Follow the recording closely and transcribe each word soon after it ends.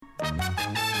Des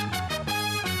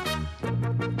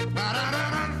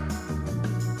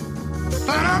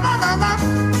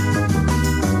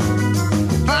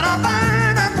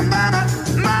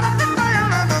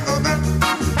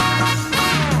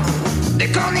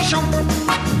cornichons,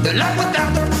 de la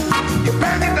moutarde, du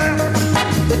pain du beurre,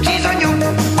 des petits oignons,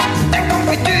 des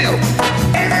confitures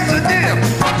et des œufs durs,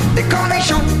 des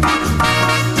cornichons,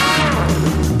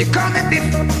 des cornets de bif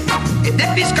et des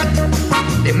biscottes,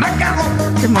 des macarons.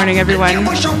 Good morning, everyone. Des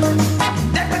bouchons,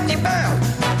 des petits beurres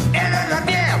et de la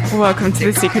bière. Welcome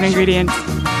to The Secret Ingredient,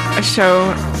 a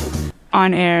show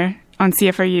on air on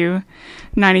CFRU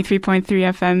 93.3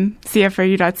 FM,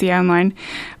 CFRU.ca online.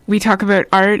 We talk about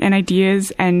art and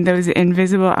ideas and those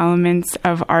invisible elements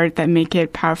of art that make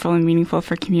it powerful and meaningful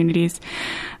for communities.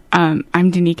 I'm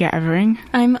Danica Evering.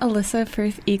 I'm Alyssa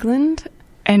Firth-Eagland.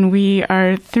 And we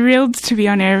are thrilled to be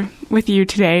on air with you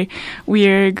today. We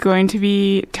are going to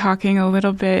be talking a lot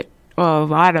of it,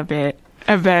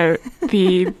 about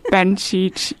the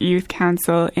Benčić Youth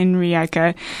Council in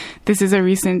Rijeka. This is a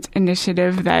recent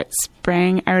initiative that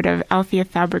sprang out of Althea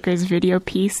Thauberger's video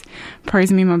piece,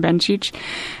 Preuzmimo Benčić.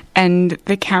 And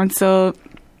the council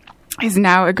is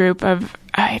now a group of,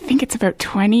 I think it's about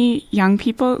 20 young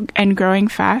people and growing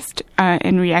fast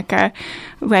in Rijeka,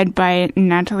 led by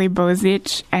Natalie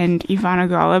Bozic and Ivana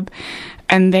Golub.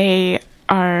 And they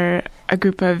are a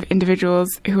group of individuals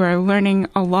who are learning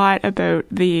a lot about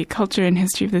the culture and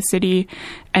history of the city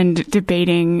and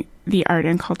debating the art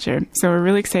and culture. So we're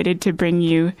really excited to bring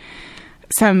you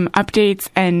some updates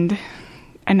and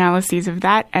analyses of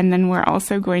that. And then we're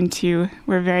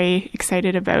very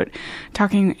excited about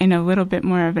talking in a little bit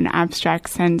more of an abstract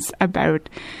sense about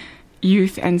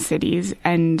youth and cities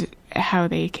and how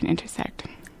they can intersect.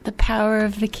 The power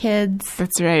of the kids.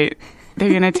 That's right. They're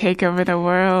going to take over the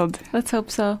world. Let's hope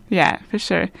so. Yeah, for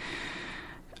sure.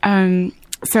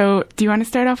 So do you want to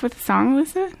start off with a song,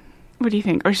 Alyssa? What do you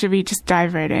think? Or should we just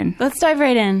dive right in? Let's dive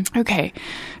right in. Okay.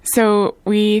 So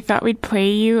we thought we'd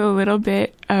play you a little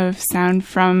bit of sound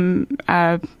from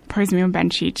Preuzmimo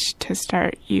Benčić to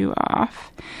start you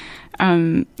off.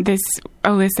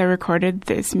 Alyssa recorded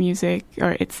this music,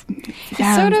 or it's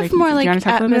sort of more like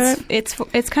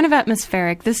it's kind of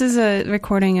atmospheric. This is a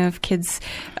recording of kids,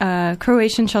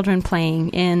 Croatian children playing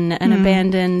in an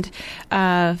abandoned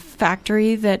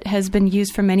factory that has been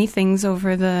used for many things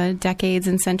over the decades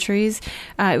and centuries.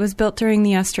 It was built during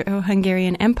the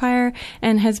Austro-Hungarian Empire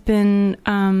and has been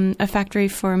a factory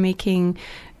for making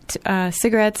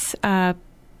cigarettes,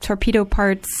 torpedo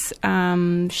parts,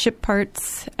 ship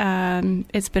parts.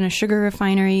 It's been a sugar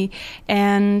refinery,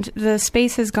 and the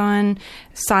space has gone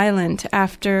silent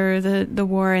after the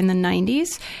war in the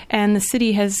 90s, and the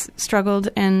city has struggled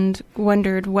and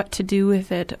wondered what to do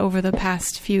with it over the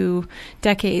past few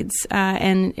decades,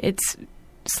 and it's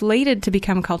slated to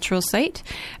become a cultural site.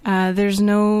 There's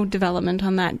no development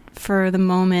on that for the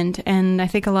moment, and I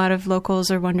think a lot of locals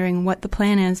are wondering what the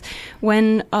plan is.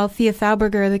 When Althea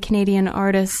Thauberger, the Canadian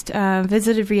artist,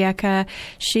 visited Rijeka,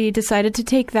 she decided to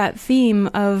take that theme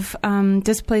of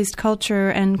displaced culture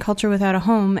and culture without a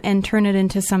home and turn it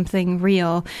into something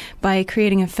real by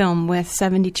creating a film with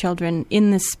 70 children in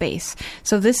this space.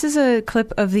 So this is a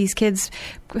clip of these kids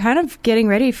kind of getting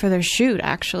ready for their shoot,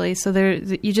 actually. So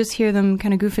you just hear them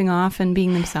kind of goofing off and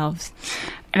being themselves.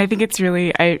 And I think it's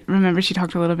really, I remember she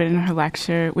talked a little bit in her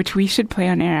lecture, which we should play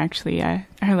on air, actually,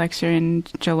 her lecture in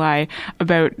July,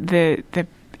 about the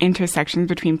intersections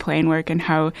between play and work and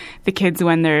how the kids,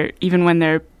 when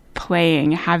they're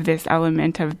playing, have this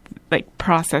element of like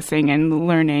processing and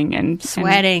learning and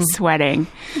sweating.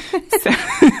 So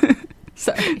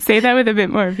Sorry. Say that with a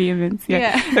bit more vehemence.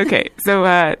 Yeah. Okay.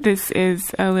 So this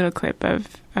is a little clip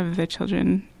of the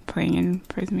children playing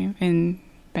in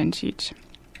Benčić.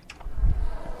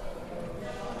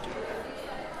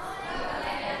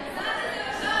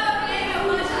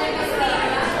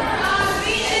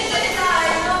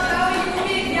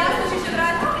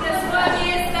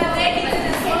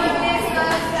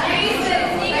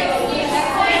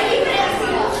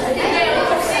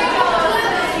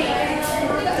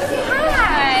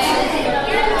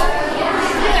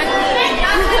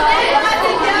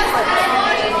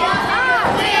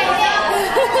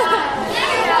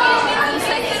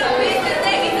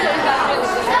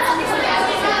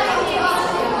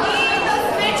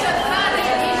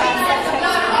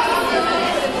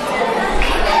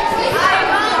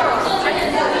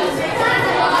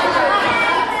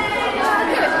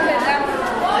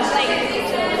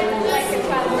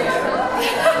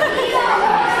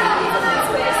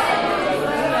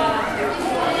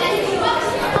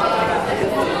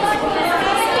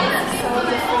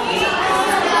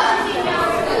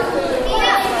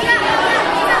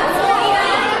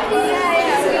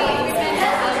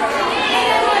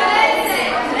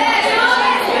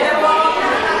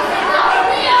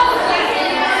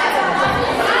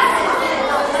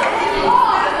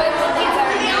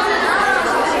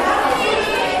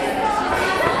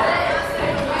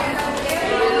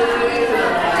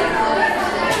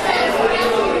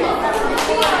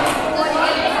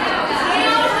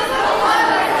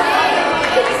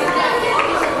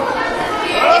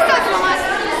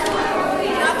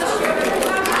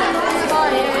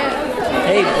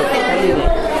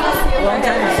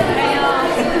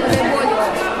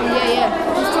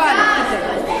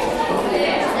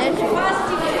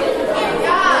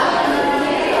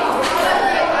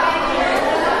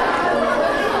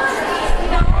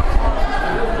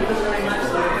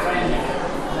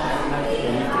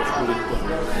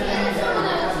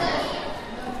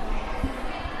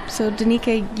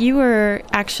 Danica, you were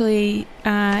actually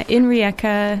in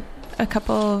Rijeka a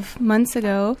couple of months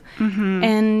ago,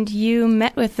 and you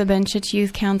met with the Benčić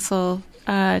Youth Council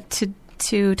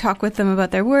to talk with them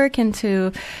about their work and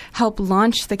to help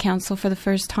launch the council for the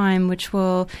first time, which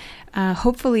will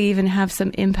hopefully even have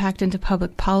some impact into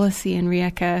public policy in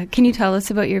Rijeka. Can you tell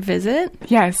us about your visit?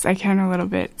 Yes, I can a little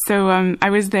bit. So I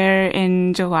was there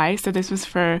in July, so this was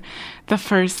for the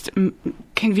first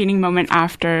convening moment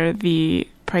after the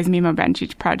Preuzmimo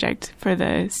Benčić project for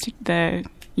the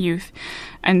youth.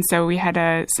 And so we had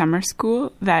a summer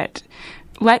school that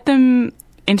let them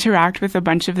interact with a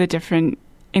bunch of the different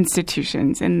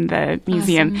institutions in the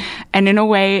museum. Awesome. And in a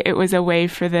way, it was a way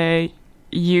for the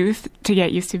youth to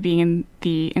get used to being in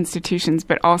the institutions,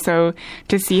 but also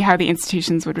to see how the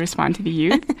institutions would respond to the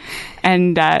youth.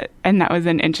 and that was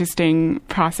an interesting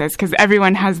process because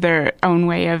everyone has their own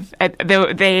way of,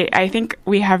 I think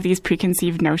we have these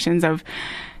preconceived notions of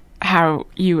how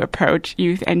you approach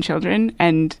youth and children,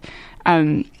 and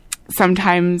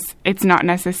sometimes there's not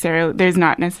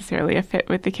necessarily a fit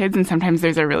with the kids, and sometimes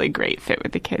there's a really great fit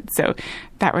with the kids. So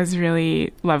that was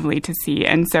really lovely to see.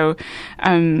 And so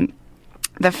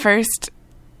the first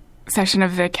session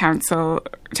of the council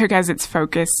took as its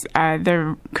focus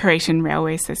the Croatian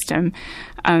railway system,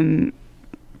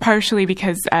 partially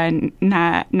because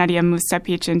Nadia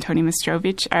Mustapic and Toni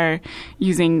Mastrovic are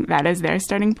using that as their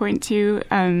starting point to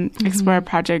explore a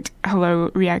project, Hello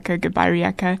Rijeka, Goodbye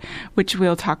Rijeka, which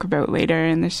we'll talk about later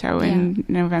in the show in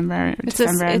November,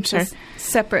 December, I'm sure. It's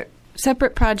a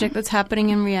separate project that's happening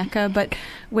in Rijeka, but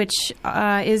which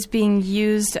is being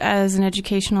used as an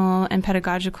educational and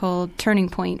pedagogical turning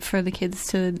point for the kids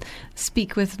to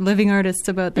speak with living artists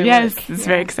about their work. Yes, it's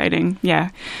very exciting. Yeah.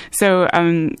 So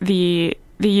the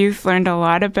youth learned a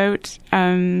lot about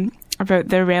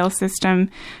the rail system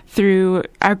through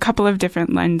a couple of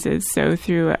different lenses. So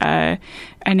through an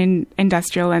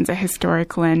industrial lens, a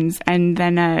historic lens, and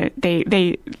then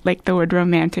they like the word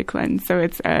romantic lens. So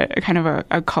it's a kind of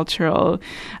a cultural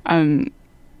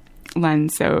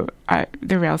lens. So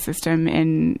the rail system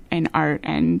in art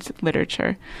and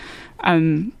literature.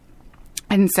 And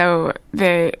so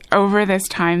over this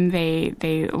time,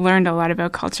 they learned a lot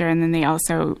about culture, and then they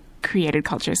also created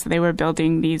culture. So they were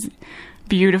building these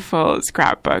beautiful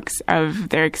scrapbooks of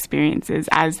their experiences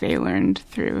as they learned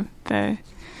through the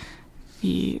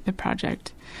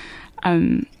project.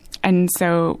 And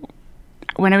so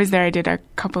when I was there, I did a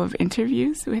couple of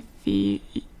interviews with the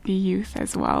youth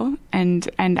as well, and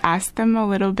asked them a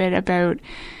little bit about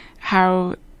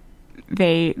how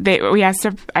I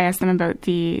asked them about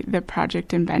the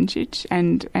project in Benčić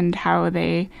and how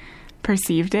they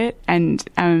perceived it, and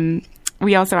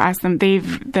we also asked them.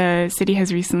 The city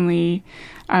has recently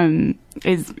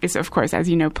is of course, as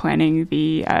you know, planning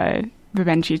the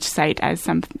Benčić site as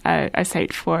a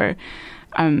site for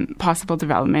possible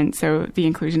development. So the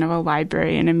inclusion of a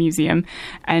library and a museum,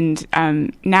 and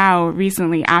now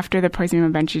recently, after the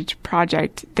Preuzmimo Benčić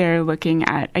project, they're looking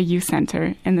at a youth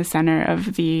center in the center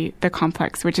of the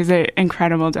complex, which is an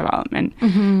incredible development.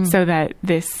 Mm-hmm. So that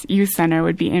this youth center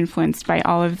would be influenced by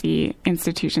all of the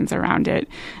institutions around it,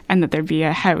 and that there'd be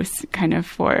a house kind of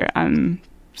for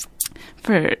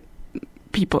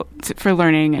people for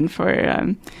learning and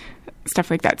for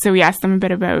stuff like that. So we asked them a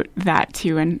bit about that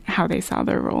too, and how they saw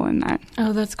their role in that.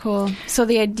 Oh, that's cool. So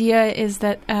the idea is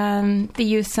that the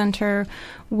youth center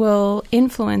will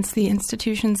influence the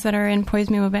institutions that are in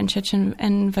Preuzmimo Benčić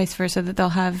and vice versa, that they'll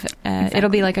have, exactly.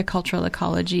 It'll be like a cultural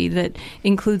ecology that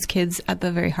includes kids at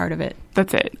the very heart of it.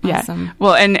 That's it. Awesome. Yeah.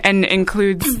 Well, and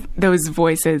includes those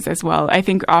voices as well. I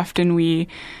think often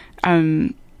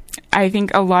I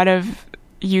think a lot of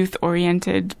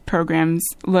youth-oriented programs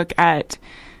look at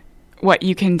what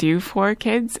you can do for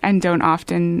kids and don't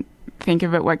often think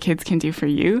about what kids can do for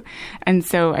you. And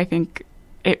so I think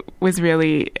it was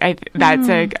really, that's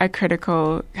a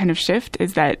critical kind of shift,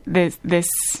 is that this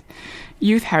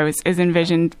youth house is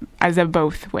envisioned as a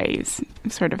both ways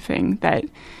sort of thing, that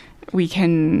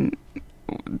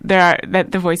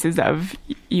that the voices of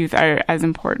youth are as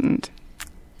important.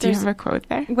 Do you have a quote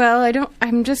there? Well, I don't.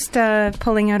 I'm just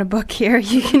pulling out a book here.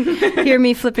 You can hear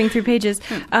me flipping through pages.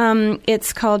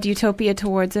 It's called UTOpia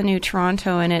Towards a New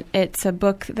Toronto, and it's a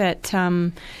book that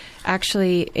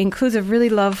actually includes a really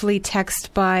lovely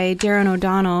text by Darren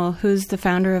O'Donnell, who's the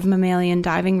founder of Mammalian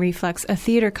Diving Reflex, a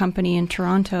theatre company in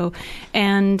Toronto.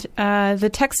 And the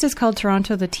text is called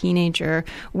Toronto the Teenager,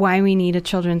 Why We Need a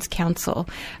Children's Council.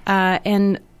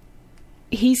 And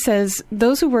he says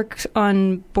those who work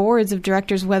on boards of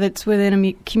directors, whether it's within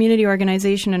a community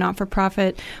organization, a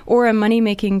not-for-profit, or a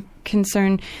money-making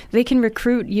concern, they can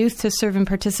recruit youth to serve and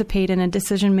participate in a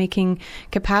decision-making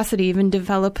capacity, even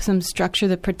develop some structure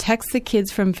that protects the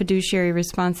kids from fiduciary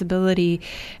responsibility.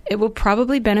 It will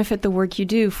probably benefit the work you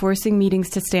do, forcing meetings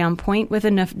to stay on point with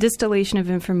enough distillation of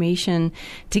information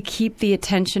to keep the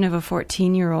attention of a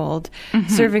 14-year-old.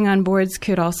 Serving on boards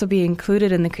could also be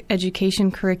included in the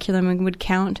education curriculum and would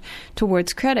count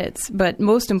towards credits. But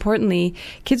most importantly,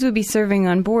 kids would be serving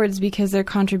on boards because their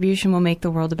contribution will make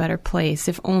the world a better place,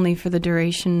 if only for the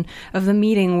duration of the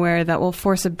meeting, where that will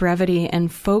force a brevity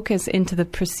and focus into the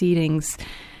proceedings.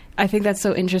 I think that's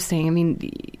so interesting. I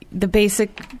mean, the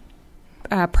basic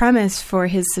premise for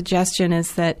his suggestion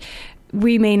is that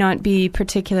we may not be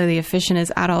particularly efficient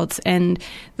as adults, and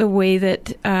the way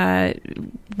that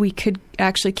we could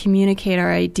actually communicate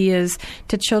our ideas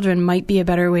to children might be a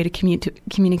better way to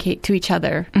communicate to each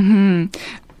other.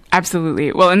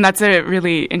 Absolutely. Well, and that's a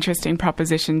really interesting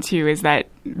proposition, too, is that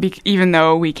even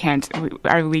though we can't,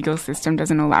 our legal system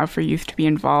doesn't allow for youth to be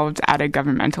involved at a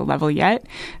governmental level yet,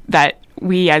 that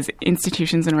we as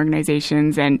institutions and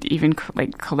organizations and even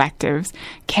like collectives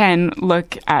can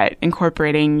look at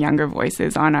incorporating younger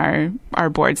voices on our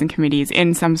boards and committees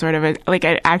in some sort of an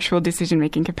actual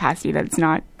decision-making capacity that's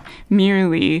not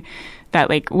merely that,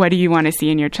 like, what do you want to see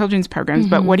in your children's programs,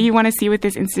 but what do you want to see with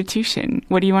this institution?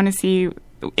 What do you want to see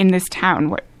in this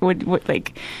town? What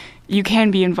like, you can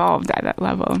be involved at that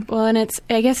level. Well, and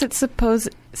I guess it's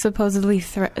supposedly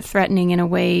threatening in a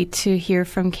way to hear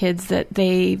from kids that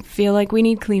they feel like we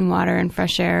need clean water and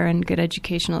fresh air and good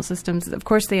educational systems. Of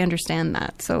course, they understand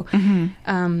that. So,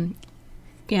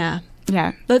 yeah.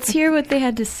 Let's hear what they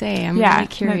had to say. I'm really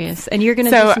curious. And you're going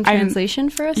to do some translation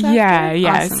for us after?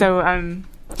 Yeah. Awesome. So,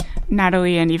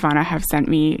 Natalie and Ivana have sent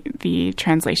me the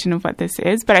translation of what this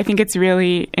is, but I think it's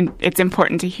it's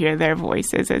important to hear their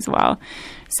voices as well.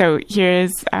 So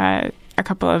here's a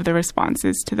couple of the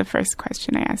responses to the first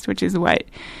question I asked, which is what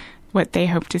they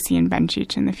hope to see in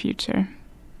Benčić in the future.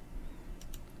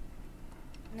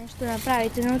 Nešto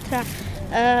napraviti unutra,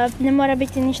 ne mora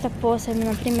biti ništa posebno,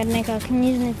 na primjer neka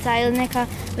knjižnica ili neka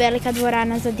velika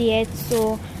dvorana za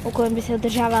djecu u kojoj bi se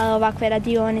održavale ovakve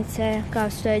radionice kao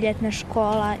što je ljetna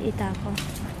škola i tako.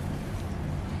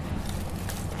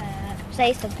 Šta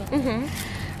isto to?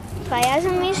 Pa ja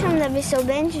zamišljam da bi se u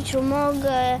Benčiću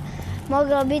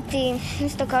moglo biti,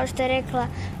 isto kao što je rekla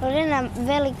Lorena,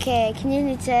 velike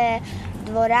knjižnice,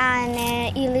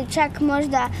 dvorane ili čak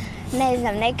možda, ne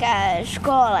znam, neka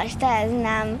škola, šta ja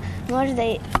znam, možda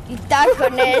i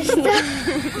tako nešto.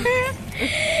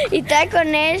 I tako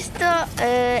nešto,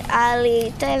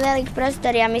 ali to je velik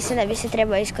prostor, ja mislim da bi se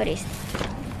trebao iskoristiti.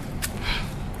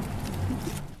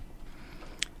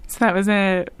 So that was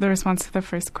the response to the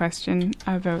first question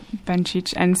about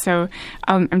Benčić. And so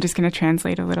I'm just going to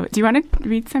translate a little. Do you want to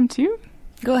read some too?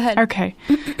 Go ahead. Okay.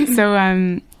 So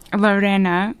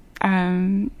Lorena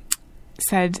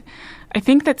said, I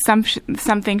think that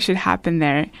something should happen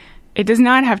there. It does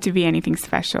not have to be anything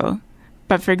special.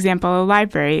 But for example, a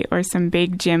library or some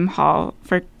big gym hall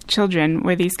for children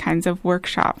where these kinds of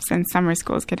workshops and summer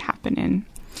schools could happen in.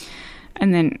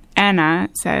 And then Anna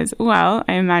says, well,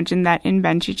 I imagine that in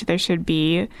Benčić there should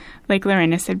be, like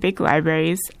Lorena said, big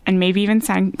libraries and maybe even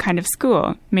some kind of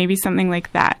school, maybe something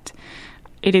like that.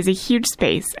 It is a huge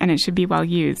space and it should be well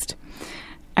used.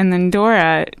 And then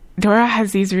Dora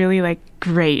has these really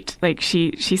great,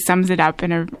 she sums it up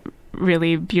in a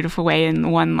really beautiful way in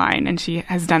one line, and she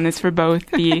has done this for both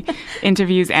the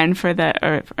interviews and for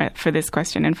for this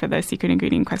question and for the secret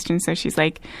ingredient question. So she's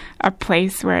like, a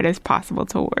place where it is possible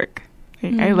to work.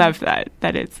 I love that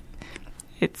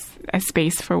it's a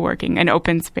space for working, an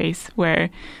open space where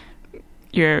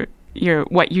your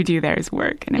what you do there is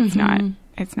work, and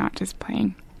it's not just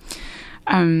playing.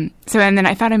 So and then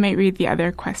I thought I might read the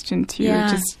other question too,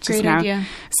 just great now. Idea.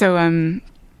 So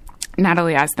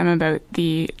Natalie asked them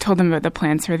told them about the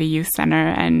plans for the youth center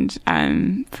and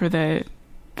for the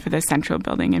central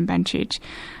building in Benčić.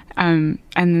 And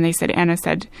then Anna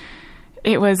said,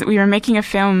 we were making a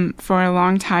film for a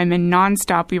long time, and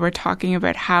nonstop we were talking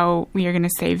about how we are going to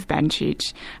save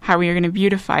Benčić, how we are going to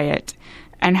beautify it,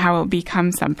 and how it will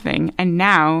become something. And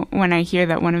now, when I hear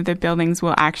that one of the buildings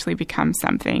will actually become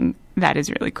something, that is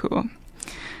really cool.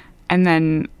 And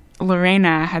then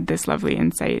Lorena had this lovely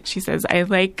insight. She says, I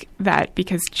like that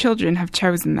because children have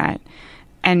chosen that.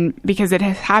 And because it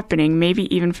is happening,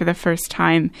 maybe even for the first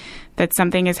time, that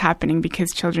something is happening because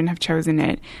children have chosen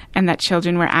it, and that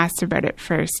children were asked about it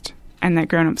first, and that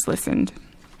grown-ups listened.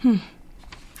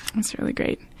 That's really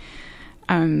great.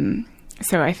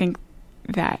 So I think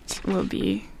that will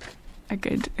be a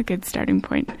good starting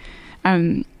point.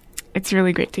 It's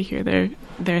really great to hear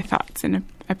their thoughts and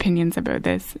opinions about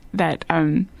this, that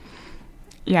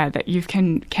that youth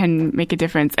can make a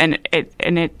difference, and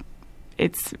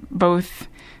it's both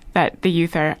that the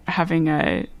youth are having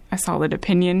a solid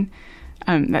opinion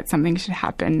that something should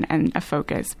happen and a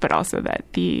focus, but also that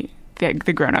the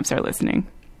grown-ups are listening.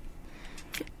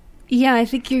 Yeah, I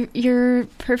think you're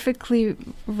perfectly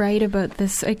right about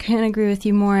this. I can't agree with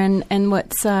you more. And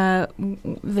what's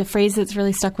the phrase that's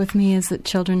really stuck with me is that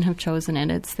children have chosen it.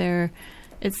 It's their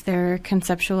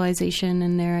conceptualization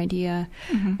and their idea.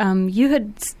 Mm-hmm. You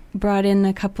had brought in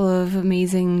a couple of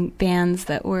amazing bands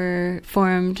that were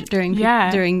formed during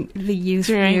the youth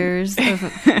years of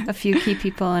a few key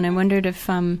people, and I wondered if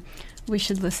we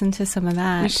should listen to some of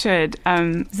that. We should.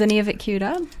 Is any of it queued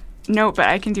up? No, but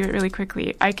I can do it really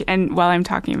quickly. And while I'm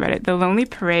talking about it, The Lonely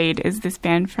Parade is this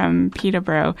band from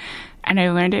Peterborough, and I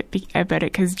learned about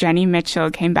it because Jenny Mitchell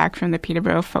came back from the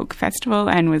Peterborough Folk Festival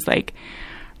and was like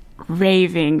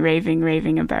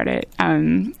raving about it.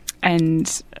 And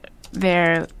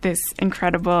they're this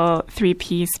incredible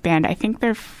 3-piece band. I think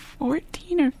they're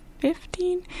 14 or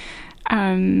 15.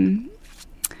 And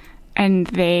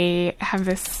they have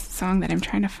this song that I'm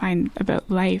trying to find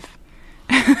about life.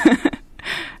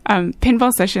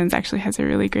 Pinball Sessions actually has a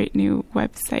really great new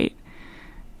website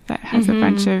that has a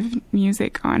bunch of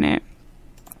music on it.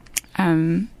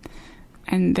 And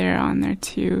they're on there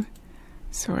too.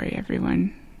 Sorry,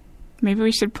 everyone. Maybe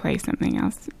we should play something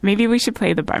else. Maybe we should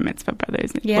play the Bar Mitzvah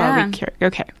Brothers. Yeah.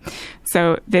 Okay.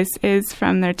 So this is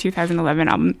from their 2011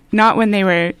 album. Not when they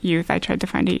were youth. I tried to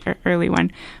find an early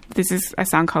one. But this is a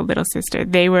song called Little Sister.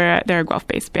 They're a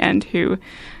Guelph-based band who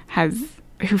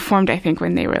formed, I think,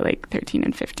 when they were like 13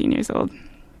 and 15 years old.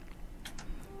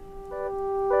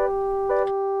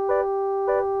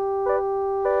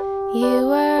 You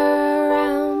were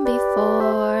around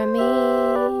before me,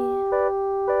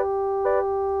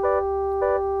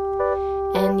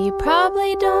 and you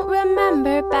probably don't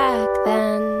remember back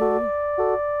then,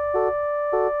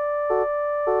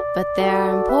 but there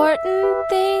are important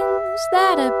things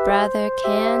that a brother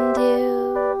can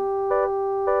do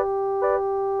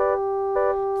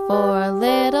for a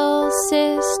little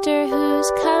sister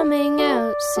who's coming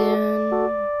out soon.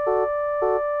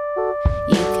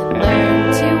 You can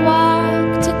learn to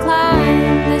walk, to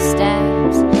climb the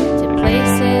steps, to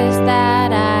places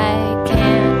that I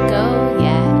can't go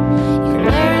yet. You can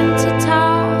learn to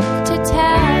talk, to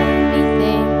tell me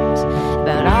things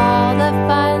about all the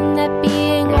fun that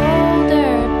being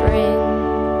older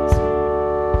brings.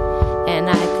 And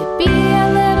I could be a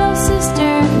little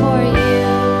sister for you.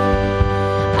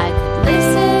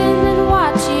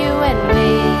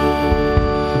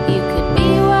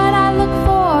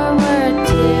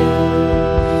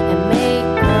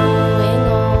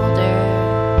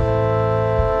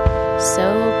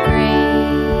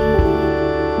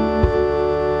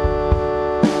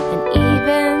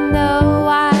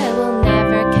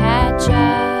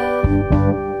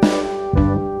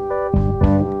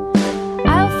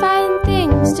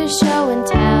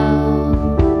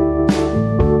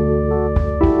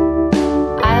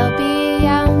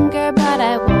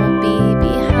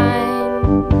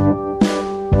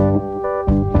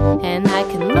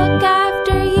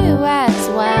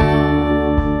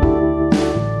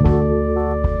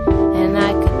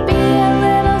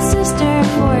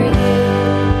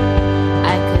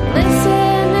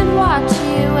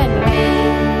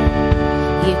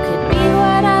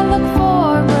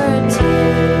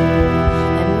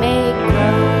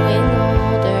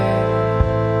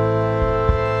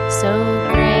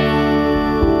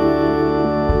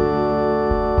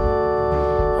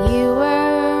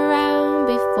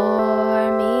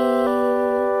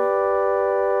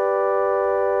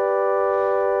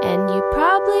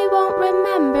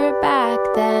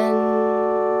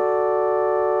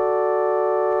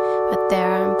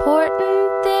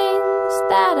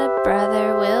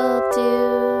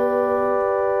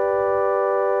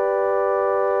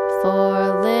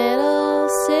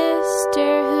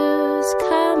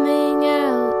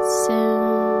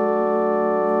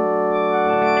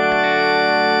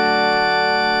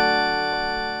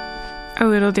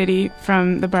 Ditty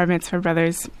from the Bar Mitzvah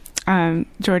Brothers,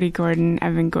 Jordy Gordon,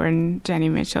 Evan Gordon, Jenny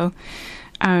Mitchell.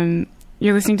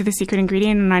 You're listening to The Secret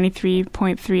Ingredient on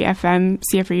 93.3 FM,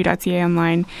 CFRU.ca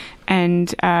online,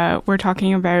 and we're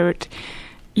talking about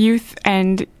youth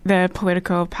and the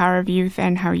political power of youth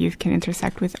and how youth can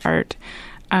intersect with art.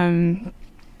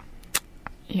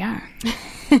 Yeah.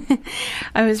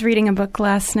 I was reading a book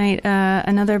last night,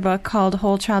 another book called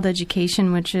Whole Child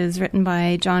Education, which is written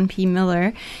by John P.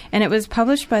 Miller, and it was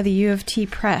published by the U of T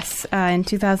Press in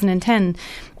 2010.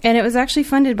 And it was actually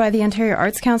funded by the Ontario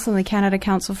Arts Council and the Canada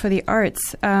Council for the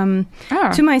Arts. To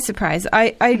my surprise,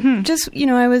 I just,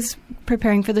 I was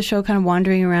preparing for the show, kind of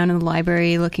wandering around in the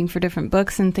library looking for different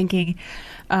books and thinking,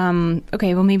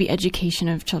 okay, well, maybe education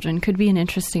of children could be an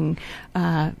interesting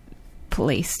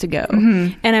place to go.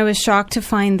 And I was shocked to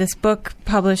find this book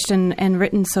published and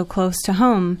written so close to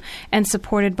home and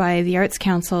supported by the arts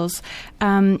councils.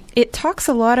 It talks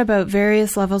a lot about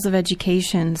various levels of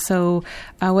education. So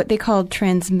what they call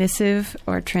transmissive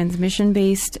or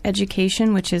transmission-based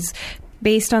education, which is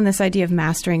based on this idea of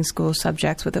mastering school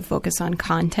subjects with a focus on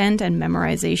content and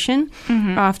memorization,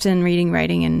 often reading,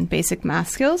 writing, and basic math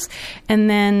skills. And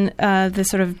then the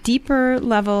sort of deeper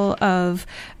level of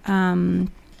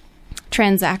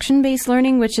transaction-based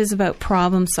learning, which is about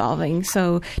problem solving.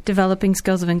 So developing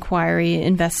skills of inquiry,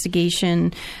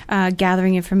 investigation,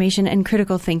 gathering information, and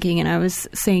critical thinking. And I was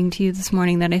saying to you this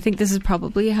morning that I think this is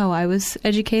probably how I was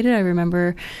educated. I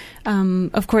remember,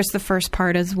 of course, the first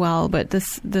part as well, but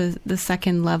the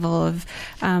second level of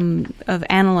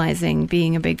analyzing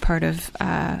being a big part of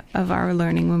our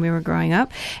learning when we were growing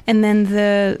up. And then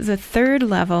the third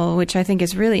level, which I think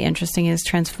is really interesting, is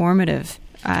transformative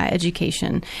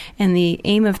education. And the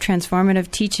aim of transformative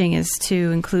teaching is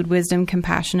to include wisdom,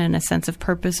 compassion, and a sense of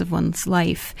purpose of one's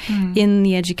life in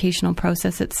the educational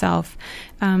process itself,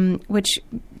 which,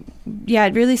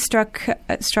 it really struck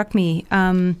me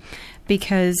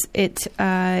because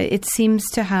it seems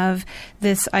to have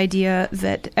this idea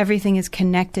that everything is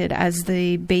connected as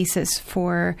the basis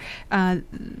for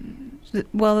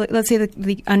let's say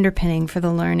the underpinning for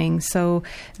the learning, so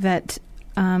that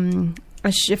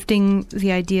shifting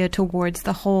the idea towards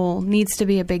the whole needs to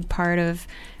be a big part of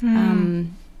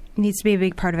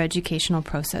educational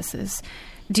processes.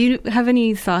 Do you have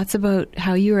any thoughts about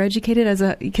how you were educated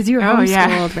because you were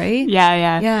homeschooled, right?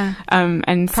 Yeah.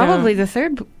 And probably the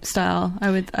third style. I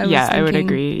would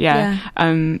agree. Yeah.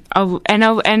 And a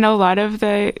lot of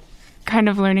the kind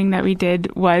of learning that we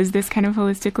did was this kind of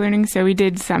holistic learning. So we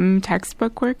did some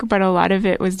textbook work, but a lot of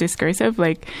it was discursive,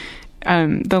 like.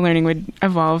 The learning would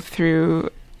evolve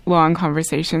through long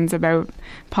conversations about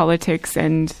politics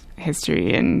and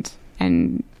history and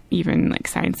even like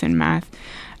science and math,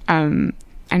 and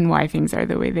why things are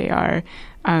the way they are.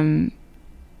 I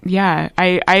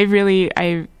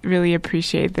really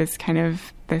appreciate this kind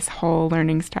of this whole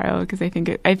learning style, because I think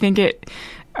it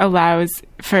allows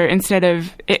for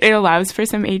it allows for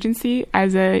some agency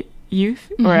as a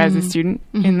youth or as a student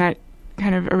in that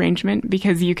kind of arrangement,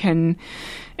 because you can,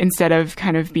 instead of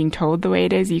kind of being told the way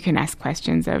it is, you can ask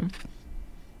questions of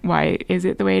why is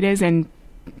it the way it is and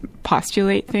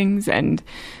postulate things, and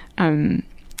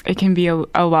it can be a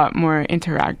lot more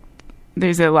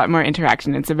there's a lot more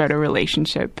interaction. It's about a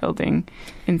relationship building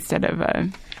instead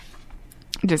of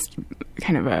just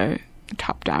kind of a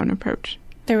top-down approach.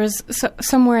 There was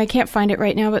somewhere, I can't find it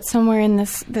right now, but somewhere in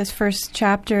this first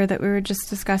chapter that we were just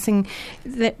discussing,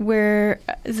 that where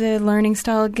the learning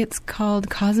style gets called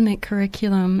cosmic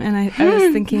curriculum, and I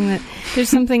was thinking that there's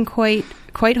something quite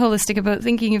holistic about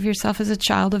thinking of yourself as a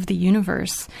child of the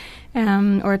universe,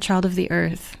 or a child of the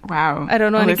earth. Wow. I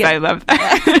don't know. I love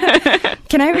that.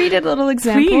 Can I read a little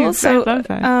example? Please, so, I love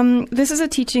that. This is a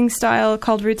teaching style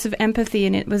called Roots of Empathy,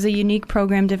 and it was a unique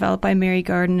program developed by Mary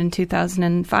Garden in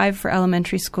 2005 for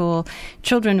elementary school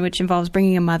children, which involves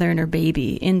bringing a mother and her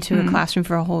baby into a classroom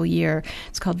for a whole year.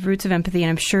 It's called Roots of Empathy,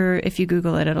 and I'm sure if you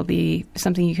Google it, it'll be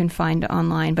something you can find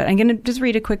online. But I'm going to just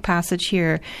read a quick passage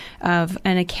here of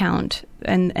an account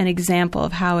and an example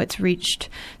of how it's reached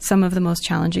some of the most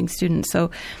challenging students.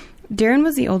 So Darren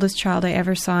was the oldest child I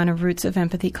ever saw in a Roots of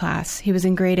Empathy class. He was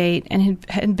in grade 8 and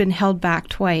had been held back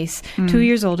twice, 2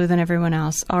 years older than everyone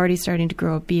else, already starting to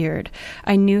grow a beard.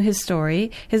 I knew his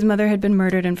story. His mother had been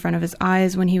murdered in front of his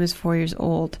eyes when he was 4 years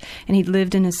old, and he'd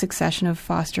lived in a succession of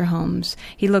foster homes.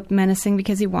 He looked menacing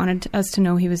because he wanted us to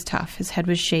know he was tough. His head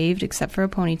was shaved except for a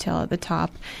ponytail at the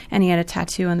top, and he had a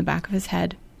tattoo on the back of his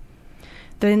head.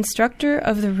 The instructor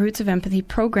of the Roots of Empathy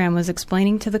program was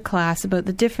explaining to the class about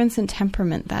the difference in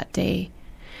temperament that day.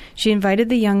 She invited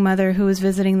the young mother who was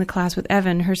visiting the class with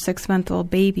Evan, her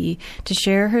 6-month-old baby, to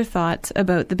share her thoughts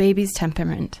about the baby's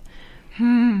temperament.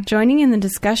 Joining in the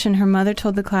discussion, her mother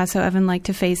told the class how Evan liked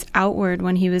to face outward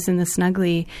when he was in the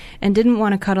snuggly and didn't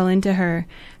want to cuddle into her,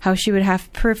 how she would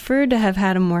have preferred to have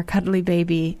had a more cuddly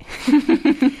baby.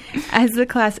 As the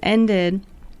class ended,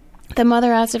 the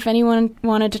mother asked if anyone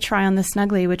wanted to try on the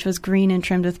snuggly, which was green and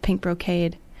trimmed with pink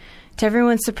brocade. To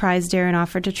everyone's surprise, Darren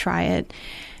offered to try it.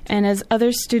 And as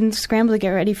other students scrambled to get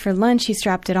ready for lunch, he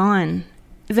strapped it on.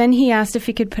 Then he asked if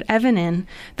he could put Evan in.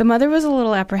 The mother was a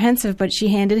little apprehensive, but she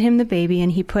handed him the baby,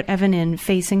 and he put Evan in,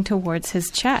 facing towards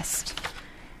his chest.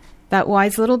 That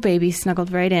wise little baby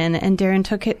snuggled right in, and Darren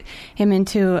took him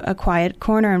into a quiet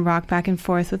corner and rocked back and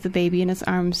forth with the baby in his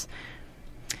arms.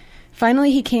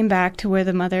 Finally, he came back to where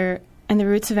the mother and the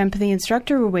Roots of Empathy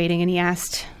instructor were waiting, and he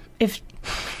asked if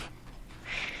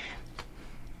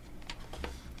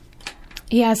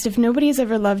nobody has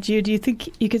ever loved you, do you think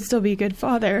you could still be a good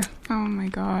father? Oh my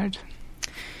God.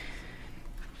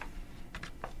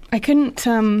 I couldn't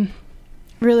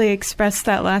really express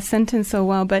that last sentence so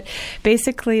well, but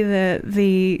basically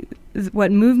the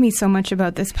what moved me so much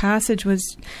about this passage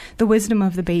was the wisdom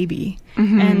of the baby,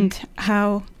 and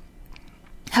how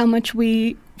much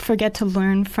we forget to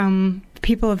learn from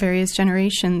people of various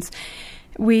generations.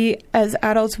 We, as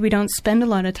adults, we don't spend a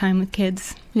lot of time with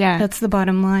kids. Yeah. That's the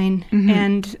bottom line.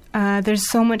 And there's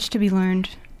so much to be learned.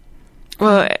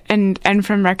 Well, and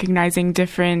from recognizing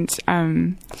different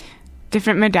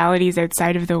modalities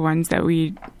outside of the ones that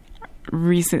we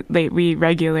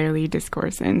regularly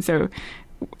discourse in. So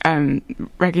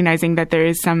recognizing that there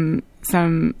is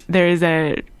there is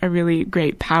a really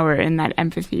great power in that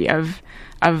empathy of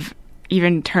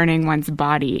even turning one's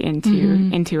body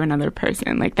into another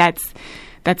person. Like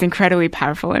that's incredibly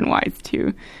powerful and wise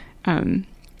too.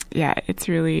 It's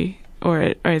really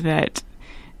or that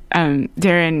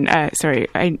Darren, sorry,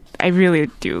 I really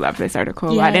do love this article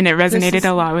a lot, and it resonated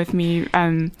a lot with me.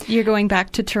 You're going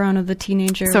back to Toronto the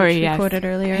Teenager, sorry, which yes. we quoted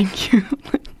earlier. Thank you.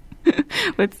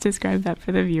 Let's describe that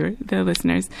for the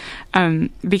listeners.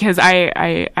 Because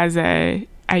I as a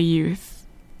youth,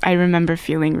 I remember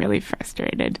feeling really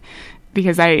frustrated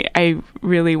because I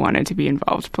really wanted to be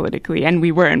involved politically, and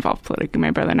we were involved politically.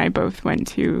 My brother and I both went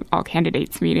to all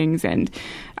candidates meetings and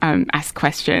asked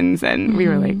questions, and we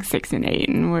were like 6 and 8,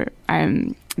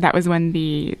 and that was when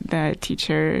the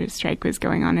teacher strike was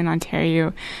going on in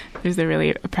Ontario. There's the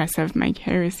really oppressive Mike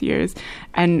Harris years,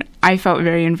 and I felt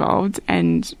very involved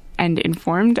and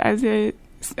informed as a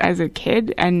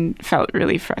kid, and felt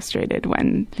really frustrated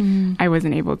when I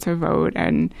wasn't able to vote,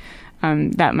 and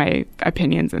that my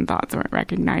opinions and thoughts weren't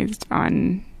recognized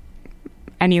on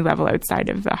any level outside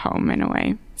of the home in a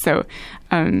way. So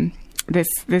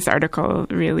this article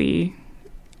really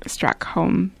struck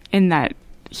home in that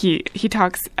he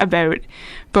talks about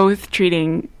both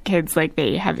treating kids like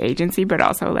they have agency, but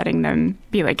also letting them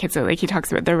be like kids. So like he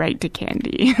talks about the right to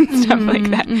candy and stuff like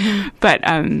that. But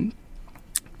I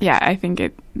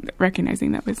think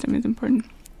recognizing that wisdom is important.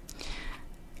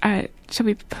 Shall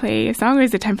we play a song, or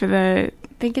is it time for I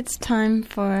think it's time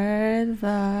for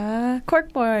the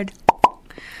corkboard.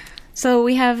 So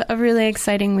we have a really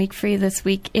exciting week for you this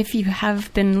week. If you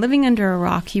have been living under a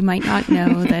rock, you might not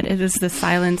know that it is the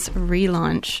Silence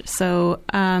relaunch. So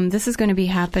this is going to be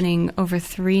happening over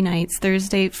 3 nights,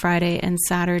 Thursday, Friday, and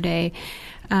Saturday.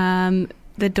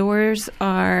 The doors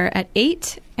are at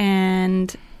 8,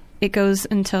 and it goes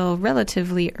until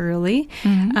relatively early,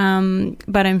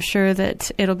 but I'm sure that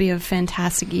it'll be a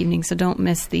fantastic evening, so don't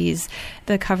miss these.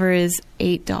 The cover is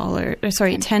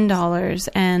 $10,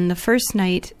 and the first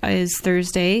night is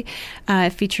Thursday,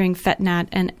 featuring Fetnat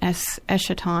and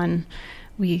Eschaton.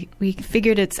 We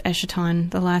figured it's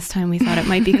Eschaton the last time. We thought it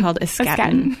might be called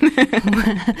Eschaton.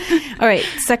 All right,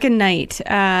 second night,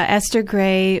 Esther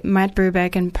Gray, Matt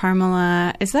Brubeck, and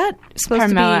Parmela. Is that supposed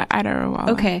Parmela to be? Atarawala.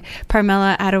 Okay,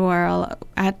 Parmela Atarawala.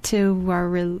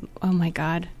 Oh my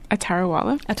God.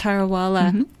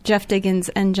 Atarawala. Jeff Diggins,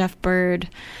 and Jeff Bird.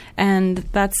 And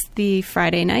that's the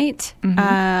Friday night.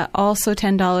 Also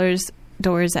 $10,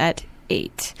 doors at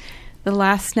 8. The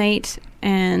last night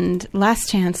and last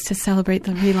chance to celebrate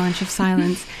the relaunch of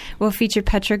Silence will feature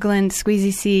Petra Glenn,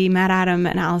 Squeezy C, Matt Adam,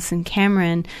 and Allison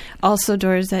Cameron. Also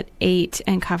doors at 8,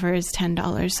 and cover is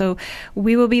 $10. So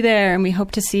we will be there, and we hope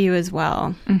to see you as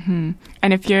well. And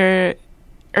if your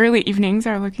early evenings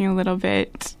are looking a little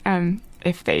bit,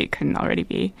 if they couldn't already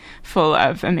be, full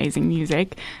of amazing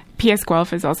music, PS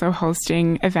Guelph is also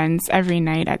hosting events every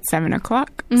night at 7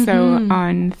 o'clock. So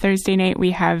on Thursday night,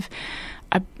 we have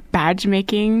a badge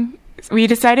making. We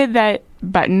decided that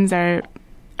buttons are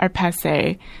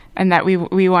passé, and that we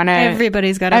want to.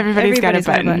 Everybody's got a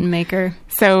button maker.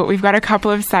 So we've got a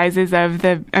couple of sizes of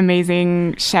the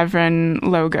amazing chevron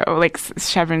logo. Like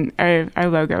chevron, our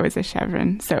logo is a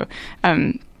chevron. So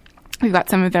we've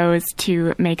got some of those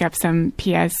to make up some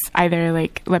PS, either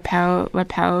like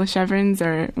lapel chevrons,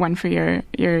 or one for your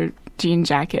jean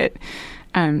jacket.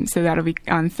 So that'll be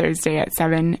on Thursday at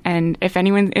 7. And if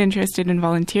anyone's interested in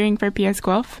volunteering for PS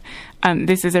Guelph,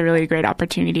 this is a really great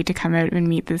opportunity to come out and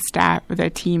meet the staff, the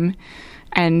team,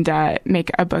 and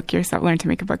make a book yourself, learn to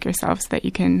make a book yourself so that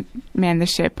you can man the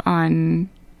ship on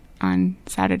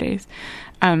Saturdays.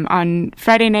 On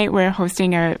Friday night, we're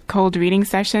hosting a cold reading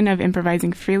session of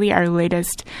Improvising Freely, our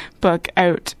latest book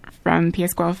out from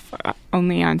PS Guelph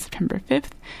only on September 5th.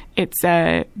 It's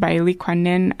by Li Quan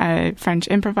Nin, a French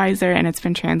improviser, and it's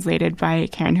been translated by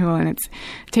Karen Huel, and it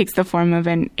takes the form of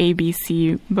an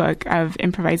ABC book of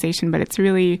improvisation, but it's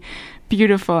really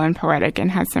beautiful and poetic and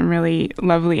has some really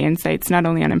lovely insights, not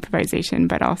only on improvisation,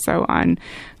 but also on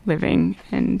living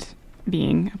and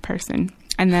being a person.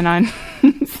 And then on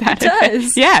Saturday, it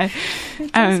does. Yeah,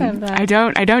 It does have that.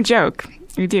 I don't joke.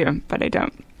 I do, but I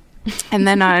don't. And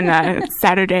then on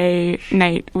Saturday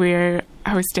night, we're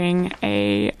hosting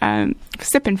a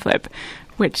sip and flip,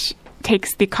 which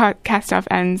takes the cast-off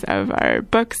ends of our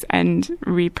books and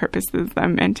repurposes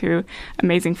them into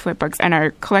amazing flip books. And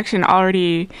our collection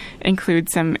already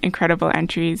includes some incredible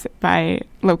entries by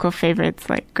local favorites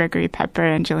like Gregory Pepper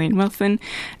and Gillian Wilson.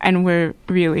 And we're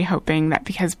really hoping that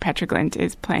because Petroglint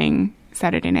is playing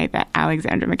Saturday night, that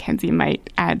Alexandra Mackenzie might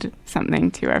add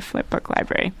something to our flip book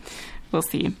library. We'll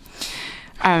see.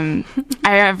 I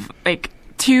have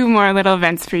 2 more little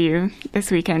events for you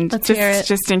this weekend, Let's hear it.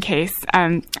 just in case.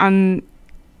 On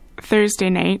Thursday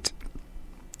night,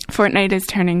 Fortnite is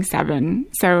turning 7,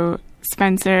 so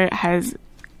Spencer has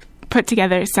put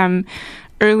together some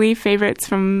early favorites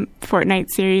from Fortnite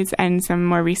series and some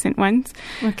more recent ones.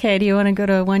 Okay, do you want to go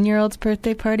to a 1-year-old's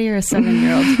birthday party or a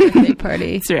 7-year-old's birthday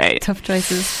party? That's right. Tough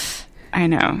choices. I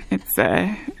know. It's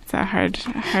a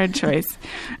hard choice.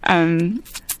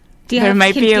 Do you There have,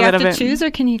 might can, be do a you have little to bit- choose, or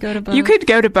can you go to both? You could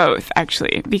go to both,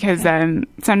 actually, because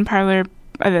Sun Parlor,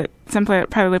 the Sun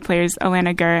Parlor players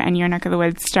Alana Gurr and Your Neck of the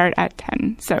Woods start at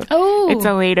 10. So it's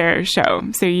a later show.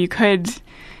 So you could,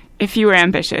 if you were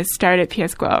ambitious, start at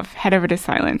PS Guelph, head over to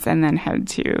Silence, and then head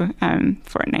to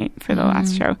Fortnite for the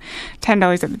last show.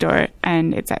 $10 at the door,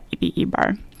 and it's at the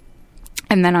E-Bar.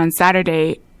 And then on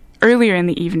Saturday, earlier in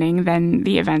the evening than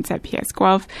the events at PS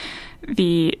Guelph,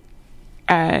 the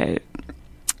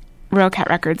Royal Cat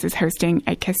Records is hosting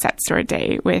a cassette store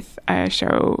day with a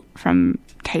show from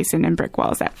Tyson and Brick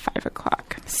Walls at 5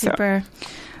 o'clock. Super.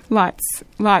 So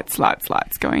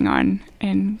lots going on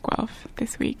in Guelph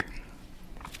this week.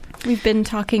 We've been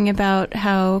talking about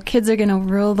how kids are going to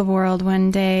rule the world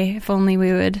one day, if only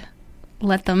we would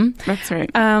let them. That's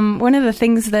right. One of the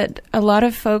things that a lot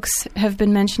of folks have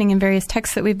been mentioning in various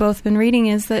texts that we've both been reading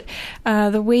is that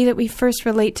the way that we first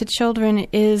relate to children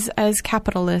is as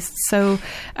capitalists. So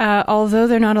although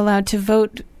they're not allowed to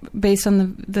vote based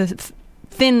on the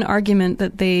thin argument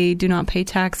that they do not pay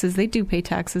taxes, they do pay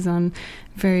taxes on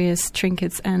various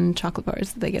trinkets and chocolate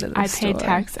bars that they get at the store. I paid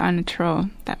tax on a troll.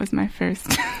 That was my first.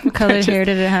 What color hair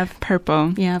did it have?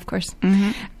 Purple. Yeah, of course.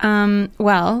 Mm-hmm.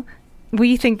 Well,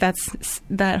 we think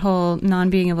that whole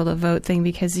non-being able to vote thing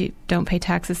because you don't pay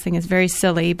taxes thing is very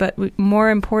silly. But more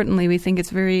importantly, we think it's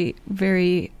very,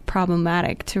 very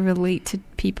problematic to relate to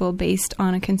people based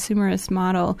on a consumerist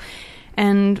model.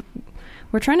 And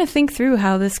we're trying to think through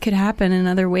how this could happen in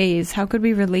other ways. How could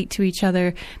we relate to each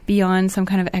other beyond some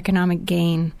kind of economic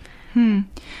gain?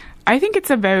 I think it's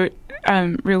about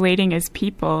relating as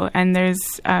people, and there's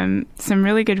some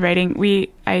really good writing.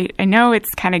 I know it's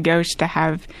kind of gauche to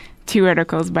have 2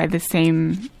 articles by the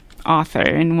same author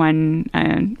in one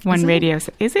radio.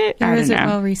 Is it? Or I is don't it know.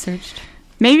 well researched?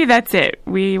 Maybe that's it.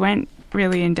 We went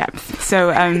really in depth.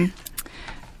 So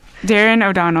Darren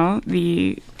O'Donnell,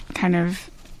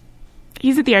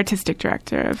 he's the artistic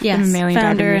director of the Mammalian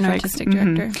founder Diving and Reflex. artistic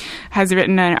director. Has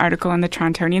written an article on the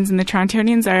Torontonians, and the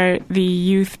Torontonians are the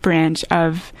youth branch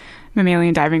of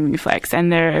Mammalian Diving Reflex,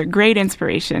 and they're a great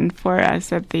inspiration for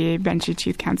us at the Benčić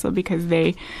Youth Council because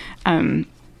they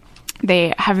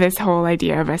have this whole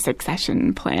idea of a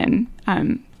succession plan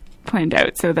planned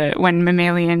out, so that when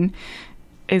Mammalian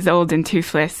is old and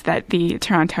toothless, that the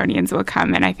Torontonians will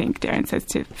come, and I think Darren says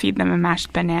to feed them a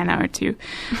mashed banana or 2,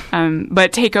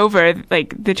 but take over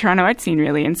the Toronto art scene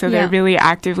really, and so they're really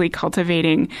actively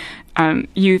cultivating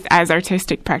youth as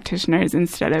artistic practitioners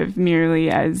instead of merely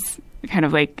as kind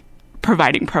of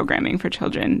providing programming for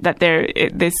children. That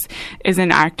this is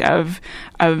an act of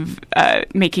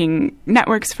making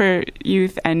networks for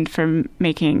youth and for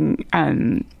making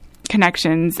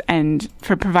connections and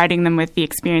for providing them with the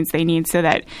experience they need, so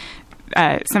that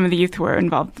some of the youth who were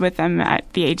involved with them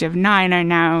at the age of 9 are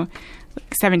now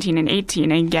 17 and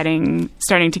 18 and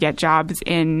starting to get jobs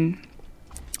in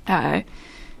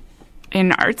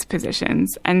arts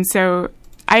positions. And so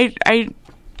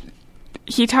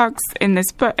he talks in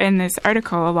this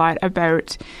article a lot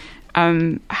about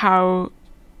how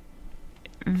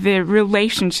the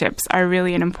relationships are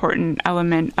really an important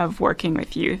element of working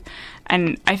with youth.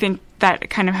 And I think that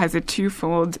kind of has a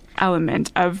twofold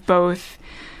element of both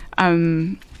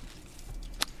letting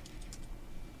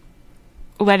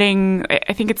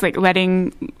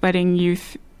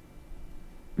youth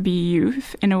be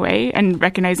youth in a way, and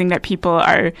recognizing that people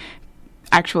are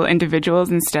actual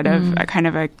individuals instead of a kind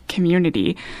of a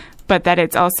community, but that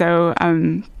it's also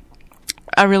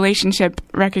a relationship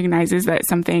recognizes that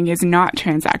something is not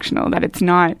transactional, that it's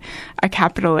not a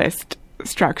capitalist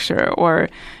structure or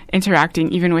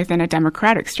interacting even within a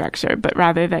democratic structure, but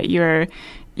rather that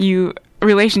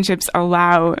relationships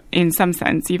allow, in some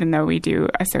sense, even though we do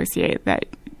associate that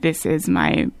this is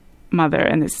my mother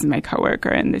and this is my coworker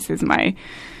and this is my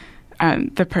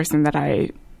the person that I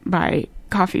buy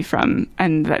coffee from,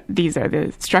 and that these are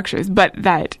the structures, but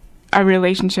that a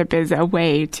relationship is a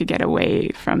way to get away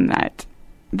from that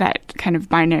kind of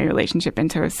binary relationship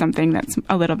into something that's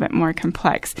a little bit more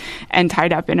complex and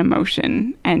tied up in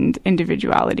emotion and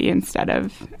individuality instead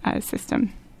of a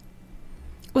system.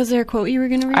 Was there a quote you were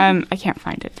going to read? I can't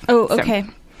find it. Oh, okay.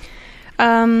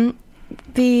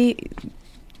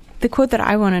 The quote that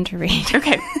I wanted to read,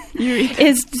 okay, you read.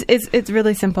 It's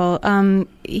really simple.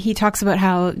 He talks about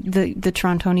how the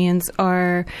Torontonians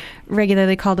are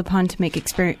regularly called upon to make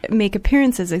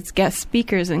appearances as guest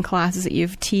speakers in classes at U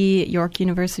of T, at York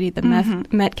University, the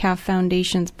Metcalf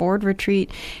Foundation's board retreat,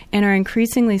 and are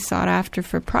increasingly sought after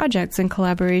for projects in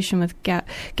collaboration with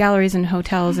galleries and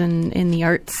hotels in the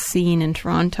arts scene in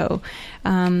Toronto.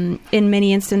 In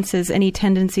many instances, any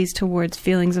tendencies towards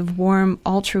feelings of warm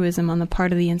altruism on the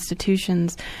part of the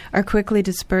institutions are quickly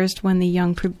dispersed when the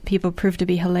young people prove to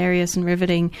be hilarious and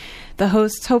riveting, the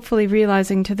hosts hopefully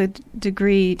realizing to the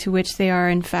degree to which they are,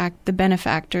 in fact, the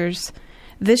benefactors.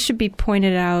 This should be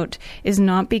pointed out is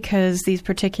not because these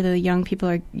particularly young people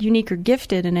are unique or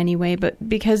gifted in any way, but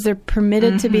because they're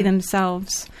permitted to be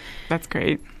themselves. That's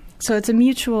great. So it's a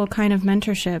mutual kind of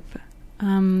mentorship.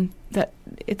 That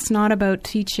it's not about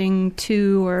teaching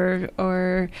to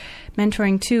or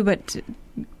mentoring to, but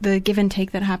the give and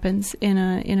take that happens in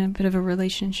a bit of a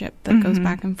relationship that goes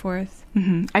back and forth.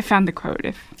 I found the quote.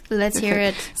 Let's hear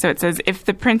it. So it says, if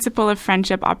the principle of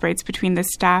friendship operates between the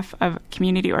staff of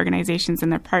community organizations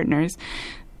and their partners,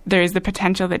 there is the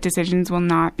potential that decisions will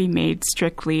not be made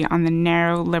strictly on the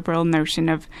narrow liberal notion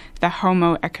of the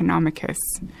homo economicus,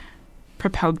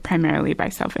 propelled primarily by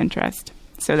self-interest.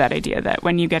 So that idea that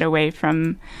when you get away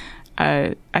from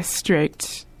a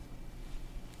strict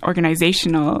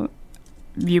organizational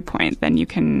viewpoint, then you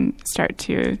can start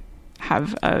to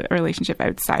have a relationship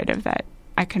outside of that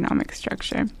economic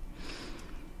structure.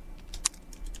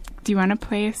 Do you want to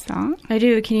play a song? I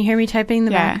do. Can you hear me typing in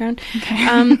the background? Okay.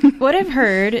 What I've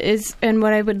heard is, and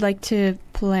what I would like to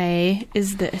play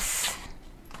is this.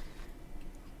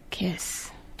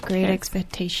 Kiss. Great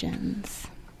Expectations.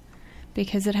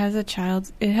 Because it has a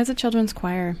children's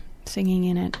choir singing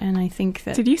in it, and I think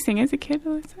that... Did you sing as a kid,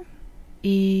 Alyssa?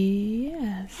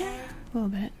 Yes. A little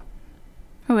bit.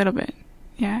 A little bit,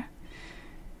 yeah.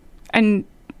 And,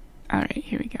 all right,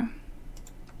 here we go.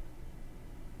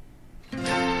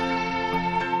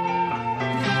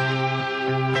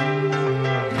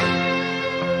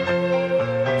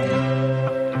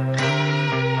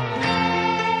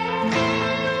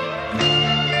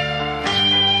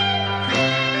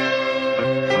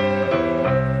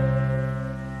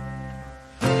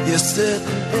 You're sitting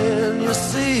in your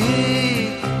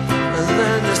seat, and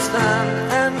then you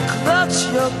stand and clutch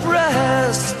your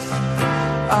breast.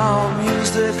 Our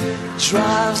music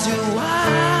drives you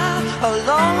wild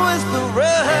along with the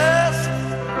rest.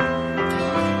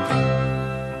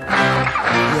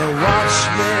 You watch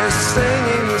me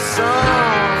singing the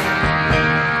song.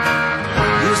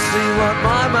 You see what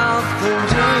my mouth can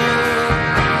do,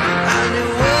 and you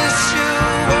wish you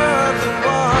were the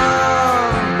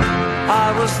one I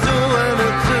was doing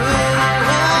it to.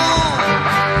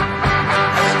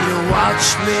 And you watch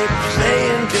me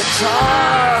playing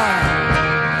guitar,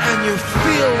 and you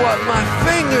feel what my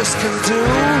fingers can do,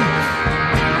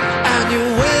 and you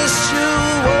wish you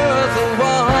were the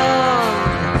one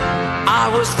I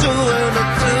was doing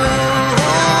it to.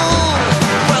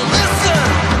 Well, listen,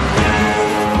 you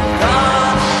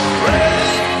got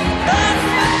great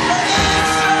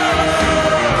expectations.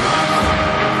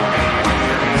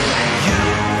 You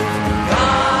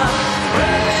got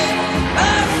great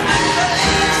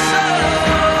expectations.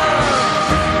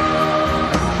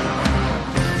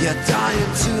 You're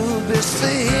dying to be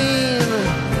seen,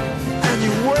 and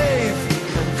you wave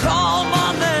and call my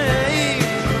name,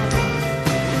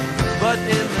 but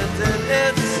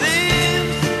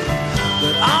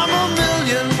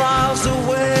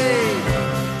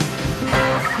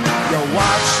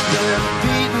watch them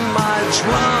beating my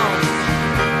drum,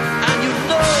 and you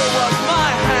know what my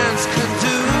hands can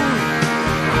do,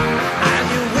 and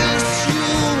you wish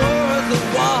you were the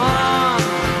one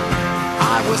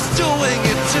I was doing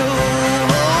it to.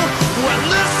 Well,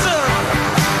 listen,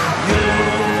 you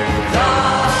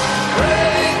got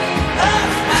great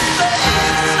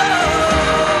expectations.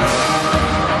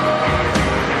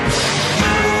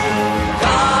 You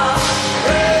got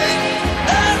great expectations. You got great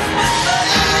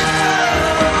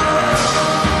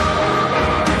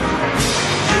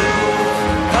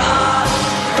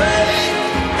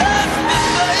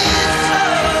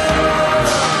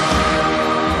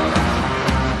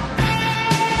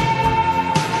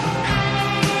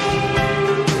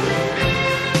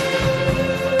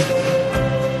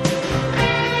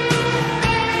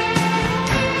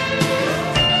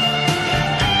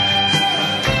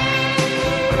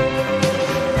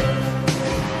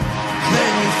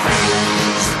Then you feel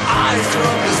these eyes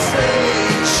from the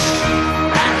stage,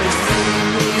 and you see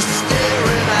me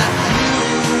staring at you,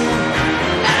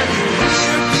 and you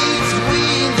hear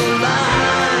between the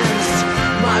lines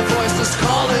my voice is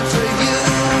calling to you.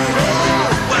 Oh,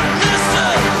 well,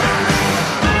 listen.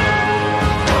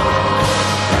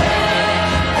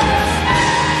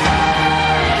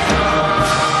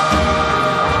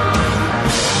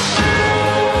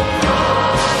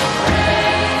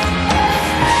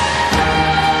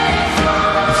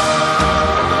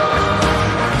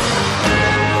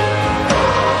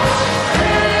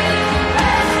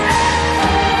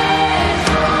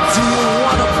 Do you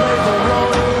wanna play the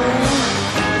role?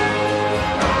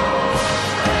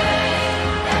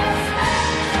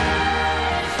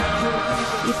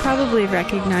 You probably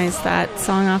recognize that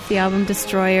song off the album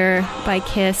Destroyer by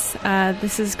Kiss.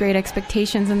 This is Great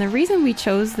Expectations, and the reason we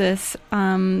chose this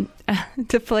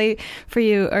to play for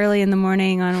you early in the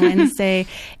morning on Wednesday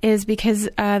is because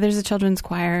there's a children's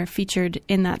choir featured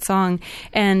in that song,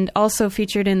 and also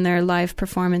featured in their live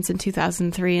performance in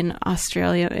 2003 in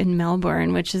Australia, in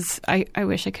Melbourne, which is, I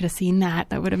wish I could have seen that.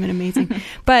 That would have been amazing.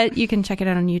 But you can check it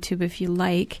out on YouTube if you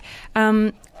like.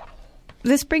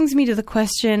 This brings me to the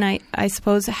question, I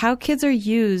suppose, how kids are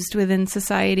used within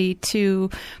society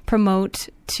to promote,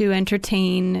 to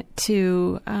entertain,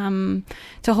 to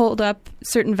hold up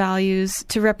certain values,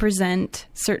 to represent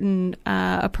certain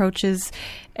approaches.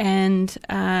 And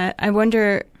I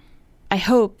wonder, I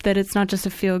hope that it's not just a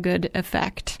feel-good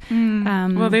effect.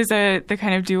 Well, there's the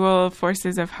kind of dual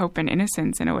forces of hope and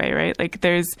innocence in a way, right? Like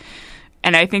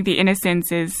and I think the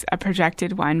innocence is a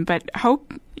projected one, but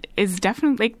hope is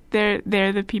definitely, like,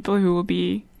 they're the people who will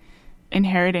be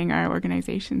inheriting our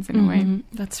organizations in a way.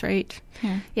 That's right.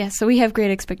 Yeah. Yeah, so we have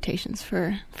great expectations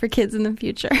for kids in the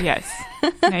future. Yes.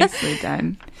 Nicely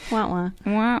done. Wah, wah.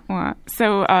 Wah, wah.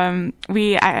 So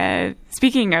we,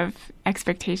 speaking of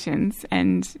expectations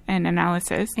and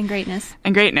analysis. And greatness.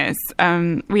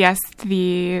 We asked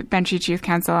the Benčić Youth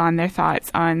Council on their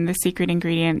thoughts on the secret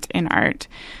ingredient in art.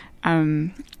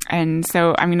 And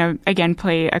so I'm going to, again,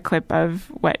 play a clip of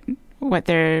what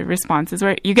their responses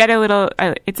were. You get a little,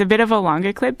 it's a bit of a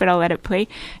longer clip, but I'll let it play.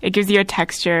 It gives you a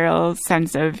textural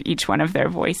sense of each one of their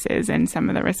voices and some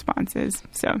of the responses.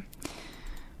 So.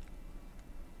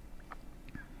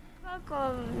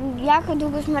 Jako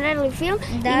dugo smo radili film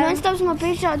i non stop smo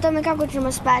pričali o tome kako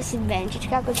ćemo spasiti Benčić,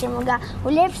 kako ćemo ga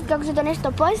uljepšiti, kako će to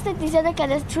nešto postati. I sada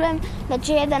kada čujem da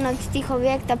će jedan od tih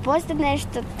objekta postati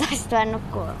nešto, to je stvarno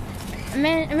cool.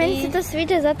 Meni se to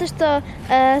sviđa zato što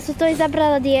su to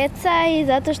izabrala djeca i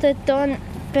zato što je to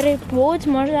prvi put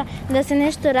možda da se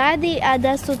nešto radi, a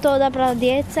da su to odabrala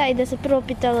djeca i da se prvo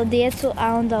pitalo djecu,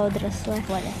 a onda odrasle.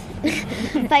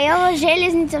 Pa i ovo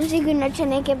željeznicom sigurno će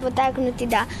neke potaknuti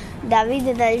da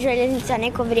vide da je željeznica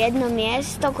neko vrijedno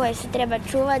mjesto koje se treba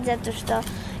čuvati, zato što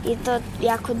je to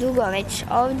jako dugo već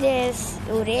ovdje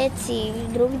u Rijeci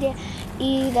i drugdje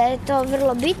i da je to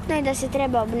vrlo bitno i da se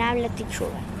treba obnavljati i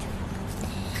čuvati.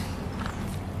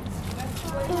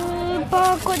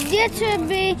 Pa kod djece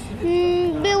bi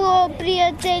bilo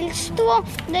prijateljstvo,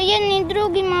 da jedni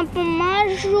drugima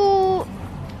pomažu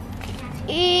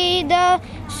i da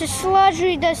se slažu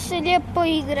i da se lijepo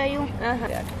igraju.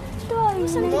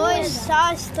 Moj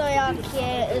sastojak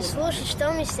je slušati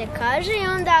što mi se kaže i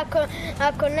onda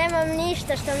ako nemam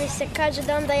ništa što mi se kaže,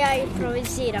 da onda ja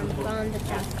improviziram, pa onda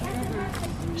tako.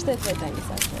 Što je tvoj tajni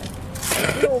sastojak?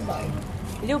 Ljubav.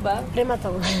 Ljubav? Prema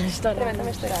tome što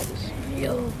radiš.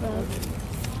 Ljubav.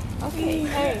 Okay.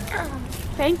 Hey.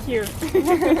 Thank you.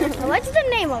 What's the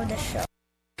name of the show?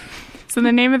 So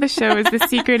the name of the show is The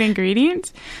Secret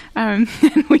Ingredient. And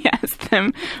we asked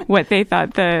them what they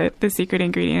thought the secret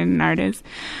ingredient in art is.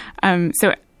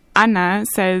 So Anna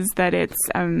says that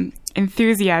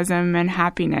enthusiasm and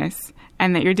happiness,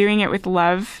 and that you're doing it with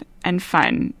love and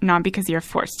fun, not because you're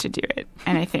forced to do it.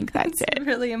 And I think that's it.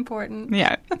 Really important.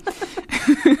 Yeah.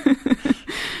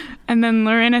 And then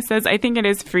Lorena says, I think it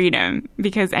is freedom,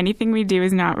 because anything we do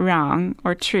is not wrong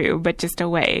or true, but just a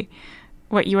way.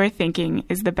 What you are thinking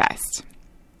is the best.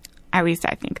 At least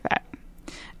I think that.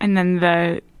 And then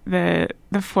the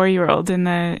 4-year-old in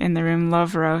the room,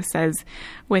 Lovro, says,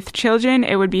 with children,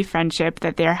 it would be friendship,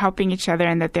 that they are helping each other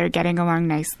and that they're getting along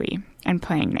nicely and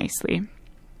playing nicely.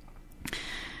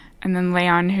 And then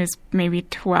Leon, who's maybe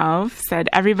 12, said,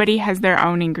 everybody has their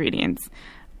own ingredients.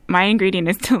 My ingredient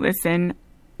is to listen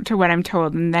to what I'm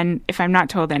told, and then if I'm not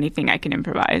told anything, I can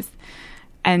improvise.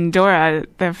 And Dora,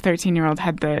 the 13-year-old,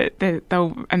 had the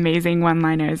amazing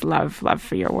one-liners, love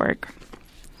for your work.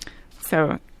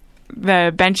 So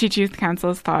the Benčić Youth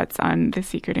Council's thoughts on the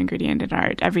secret ingredient in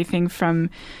art, everything from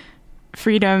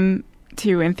freedom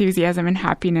to enthusiasm and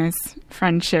happiness,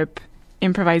 friendship,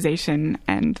 improvisation,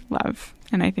 and love.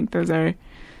 And I think those are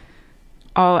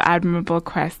all admirable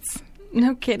quests.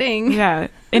 No kidding. Yeah.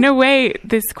 In a way,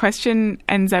 this question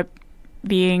ends up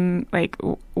being like,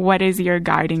 what is your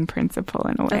guiding principle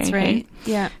in a way? That's right.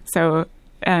 Hey? Yeah. So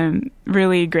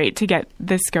really great to get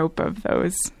the scope of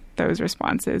those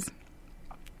responses.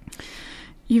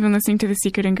 You've been listening to The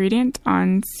Secret Ingredient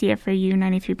on CFRU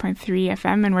 93.3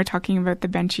 FM, and we're talking about the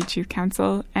Benčić Youth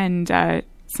Council and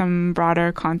some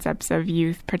broader concepts of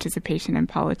youth participation in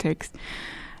politics.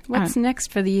 What's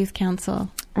next for the Youth Council?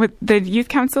 The Youth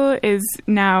Council is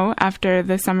now, after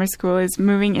the summer school, is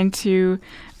moving into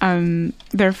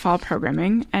their fall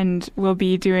programming, and will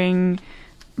be doing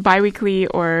biweekly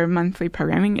or monthly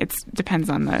programming. It depends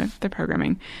on the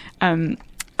programming,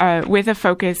 with a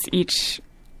focus each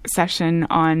session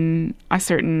on a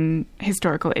certain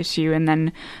historical issue and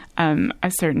then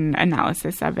a certain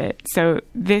analysis of it. So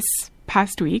this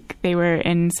past week, they were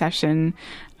in session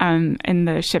in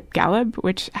the ship Galeb,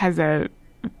 which has a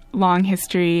long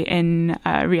history in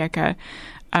Rijeka.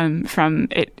 From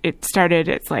it started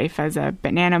its life as a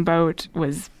banana boat,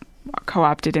 was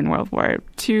co-opted in World War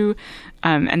II,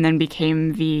 and then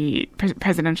became the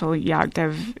presidential yacht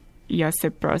of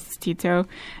Josip Broz Tito.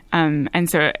 And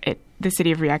so the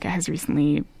city of Rijeka has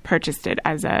recently purchased it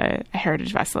as a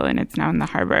heritage vessel, and it's now in the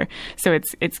harbor. So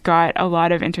it's got a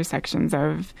lot of intersections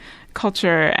of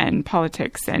culture and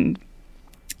politics, and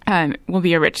will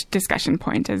be a rich discussion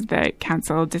point as the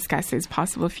council discusses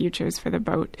possible futures for the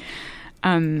boat.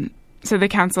 So the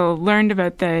council learned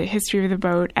about the history of the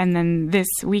boat, and then this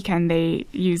weekend they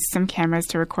used some cameras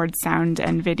to record sound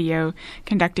and video,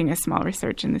 conducting a small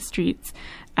research in the streets,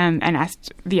 and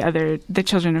asked the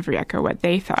children of Rijeka what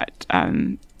they thought,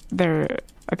 their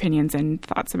opinions and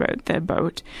thoughts about the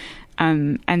boat.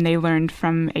 And they learned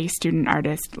from a student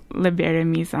artist, Libera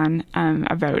Mizan,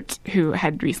 who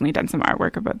had recently done some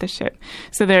artwork about the ship.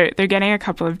 So they're getting a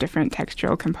couple of different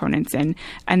textural components in.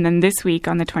 And then this week,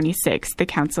 on the 26th, the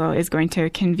council is going to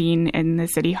convene in the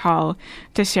city hall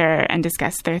to share and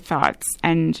discuss their thoughts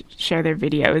and share their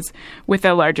videos with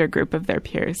a larger group of their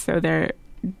peers. So they're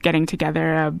getting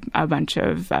together a bunch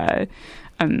of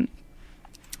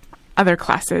other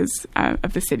classes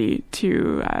of the city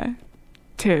to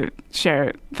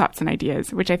share thoughts and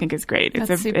ideas, which I think is great. It's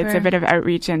a bit of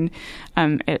outreach, and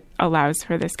it allows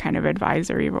for this kind of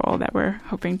advisory role that we're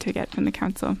hoping to get from the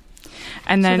council.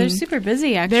 And then they're super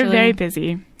busy, actually. They're very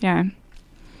busy. Yeah.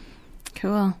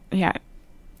 Cool. Yeah.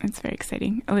 It's very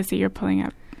exciting. Alyssa, you're pulling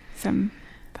up some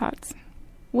thoughts.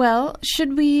 Well,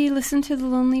 should we listen to The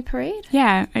Lonely Parade?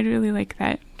 Yeah, I'd really like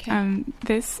that. Okay.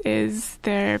 This is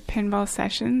their pinball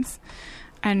sessions,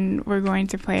 and we're going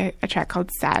to play a track called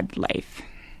Sad Life,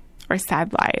 or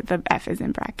Sad Lie. The F is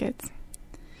in brackets.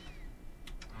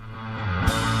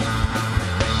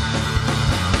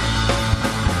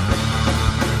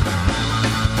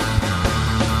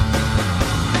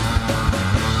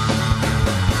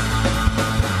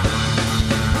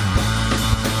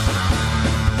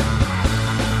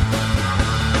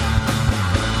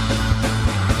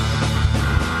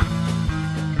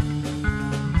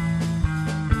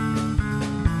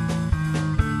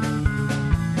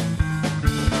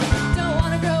 Don't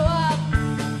wanna grow up,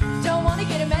 don't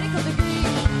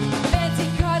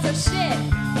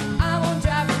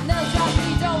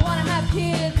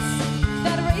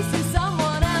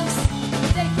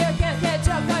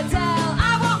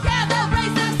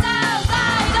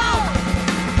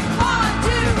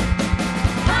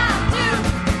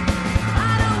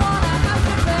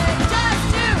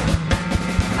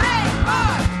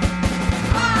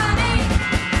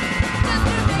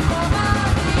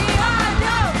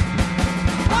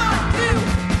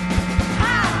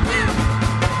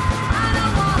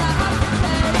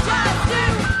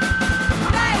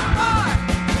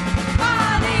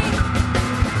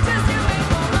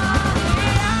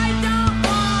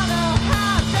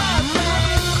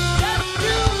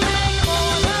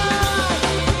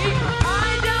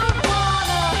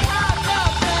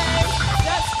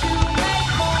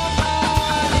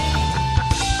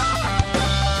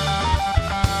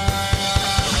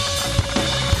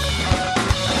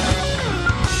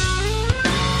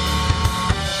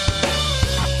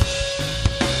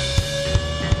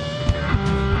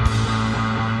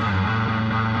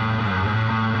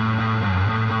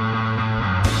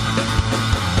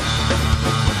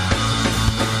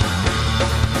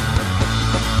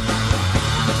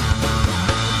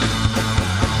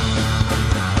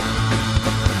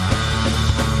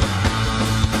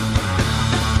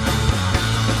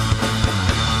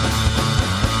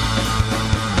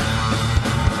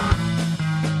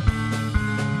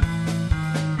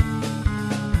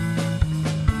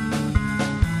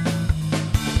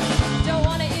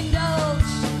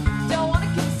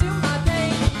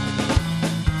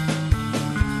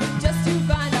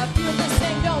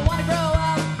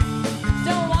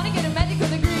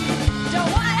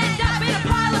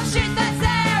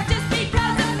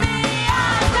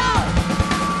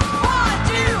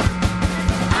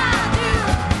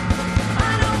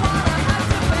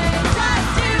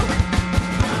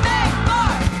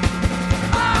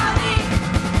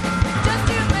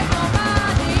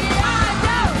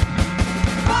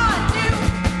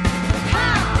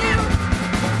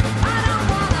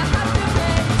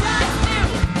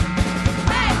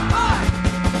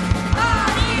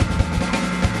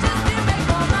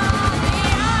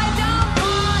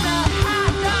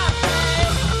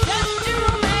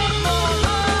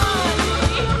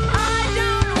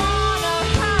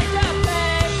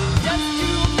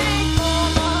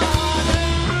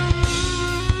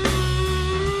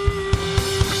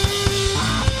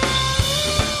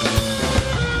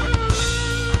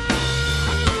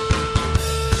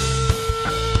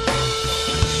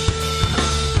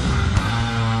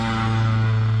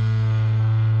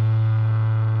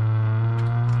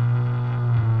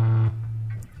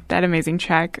that amazing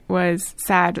track was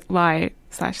Sad Lie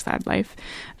 /Sad Life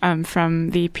from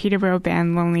the Peterborough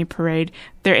band Lonely Parade.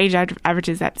 Their age average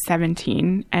is at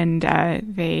 17, and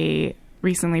they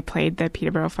recently played the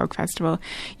Peterborough Folk Festival.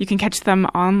 You can catch them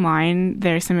online.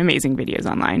 There's some amazing videos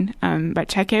online. But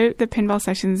check out the Pinball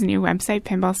Sessions' new website,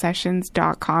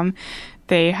 pinballsessions.com.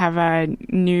 They have a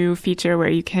new feature where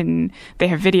they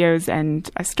have videos and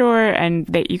a store, and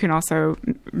you can also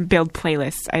build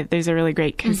playlists. There's a really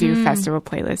great kazoo festival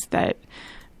playlist that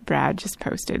Brad just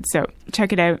posted. So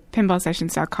check it out,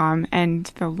 pinballsessions.com and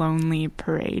The Lonely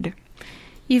Parade.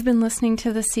 You've been listening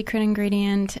to The Secret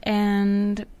Ingredient,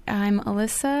 and I'm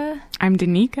Alyssa. I'm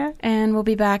Danica. And we'll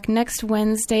be back next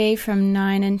Wednesday from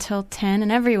 9 until 10,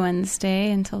 and every Wednesday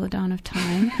until the dawn of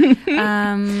time.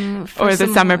 Or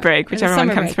the summer break, whichever one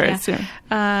comes first.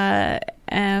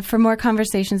 Yeah. For more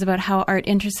conversations about how art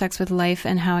intersects with life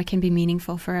and how it can be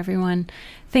meaningful for everyone.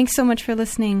 Thanks so much for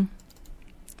listening.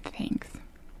 Thanks.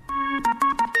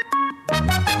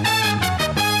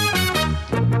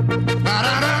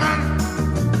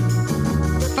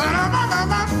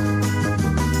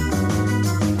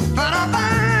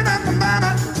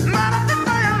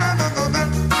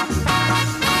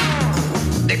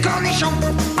 Des cornichons,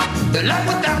 de la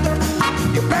moutarde,